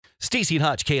Stacey and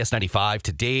Hutch, KS95,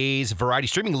 today's variety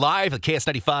streaming live at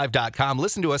ks95.com.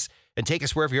 Listen to us and take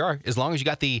us wherever you are. As long as you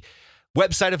got the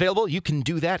website available, you can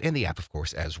do that, and the app, of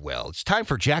course, as well. It's time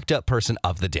for Jacked Up Person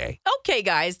of the Day. Okay,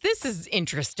 guys, this is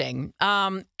interesting.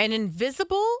 An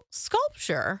invisible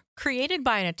sculpture created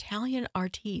by an Italian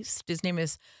artiste. His name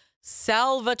is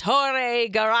Salvatore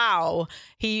Garau.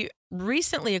 He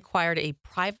recently acquired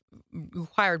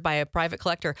by a private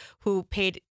collector who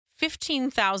paid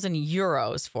 15,000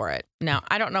 euros for it. Now,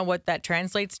 I don't know what that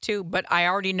translates to, but I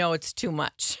already know it's too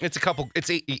much. It's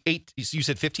eight. You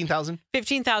said 15,000?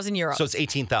 15,000 euros. So it's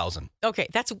 18,000. Okay,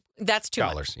 that's too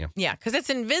dollars. much. Yeah, because it's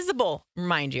invisible,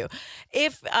 mind you.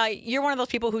 If you're one of those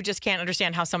people who just can't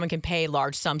understand how someone can pay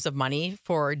large sums of money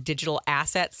for digital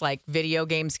assets like video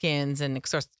game skins and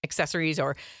accessories,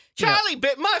 or Charlie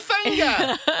bit my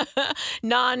finger.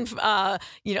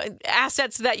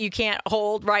 assets that you can't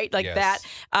hold, right? Like that.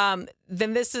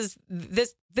 Then this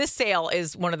sale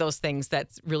is one of those things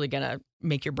that's really going to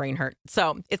make your brain hurt.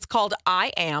 So it's called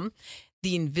I Am,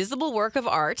 the Invisible Work of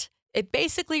Art. It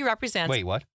basically represents... Wait,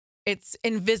 what? It's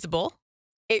invisible.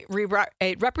 It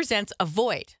represents a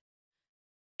void,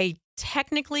 a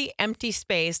technically empty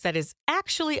space that is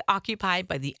actually occupied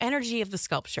by the energy of the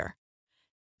sculpture.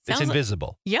 It's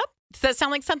invisible. Yep. Does that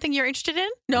sound like something you're interested in?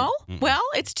 No? Mm-mm. Well,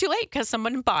 it's too late because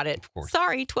someone bought it. Of course.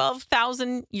 Sorry,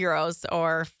 12,000 euros,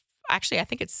 or actually, I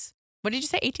think it's, what did you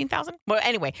say, 18,000? Well,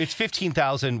 anyway. It's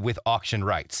 15,000 with auction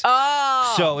rights.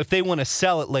 Oh. So if they want to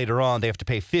sell it later on, they have to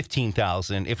pay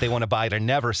 15,000. If they want to buy it or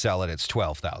never sell it, it's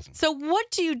 12,000. So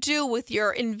what do you do with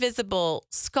your invisible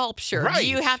sculpture? Right. Do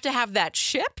you have to have that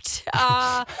shipped?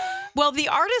 Well, the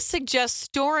artist suggests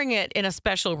storing it in a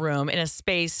special room in a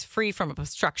space free from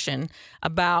obstruction,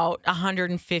 about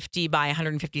 150 by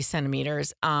 150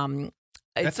 centimeters.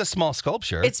 That's a small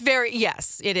sculpture.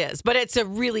 Yes, it is. But it's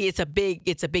a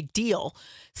big deal.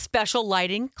 Special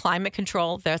lighting, climate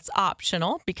control, that's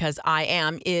optional because I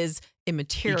Am is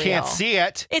immaterial. You can't see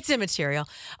it. It's immaterial.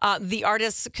 The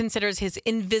artist considers his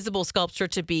invisible sculpture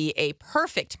to be a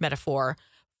perfect metaphor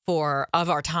of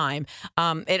our time.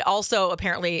 It also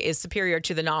apparently is superior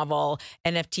to the novel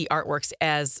NFT artworks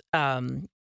as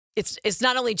it's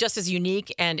not only just as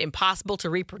unique and impossible to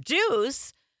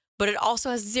reproduce, but it also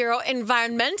has zero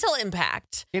environmental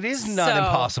impact. It is not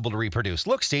impossible to reproduce.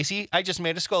 Look, Stacey, I just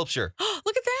made a sculpture.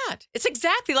 Look at that. It's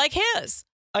exactly like his.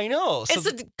 I know. So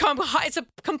It's a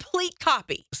complete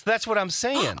copy. So that's what I'm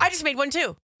saying. I just made one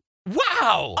too.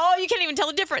 Wow. Oh, you can't even tell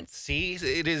the difference. See,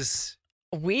 it is.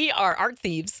 We are art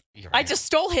thieves. You're I right. just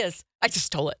stole his. I just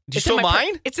stole it. Did you steal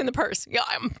mine? It's in the purse. Yeah,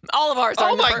 all of ours are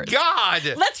in the purse. Oh, my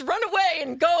God. Let's run away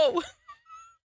and go.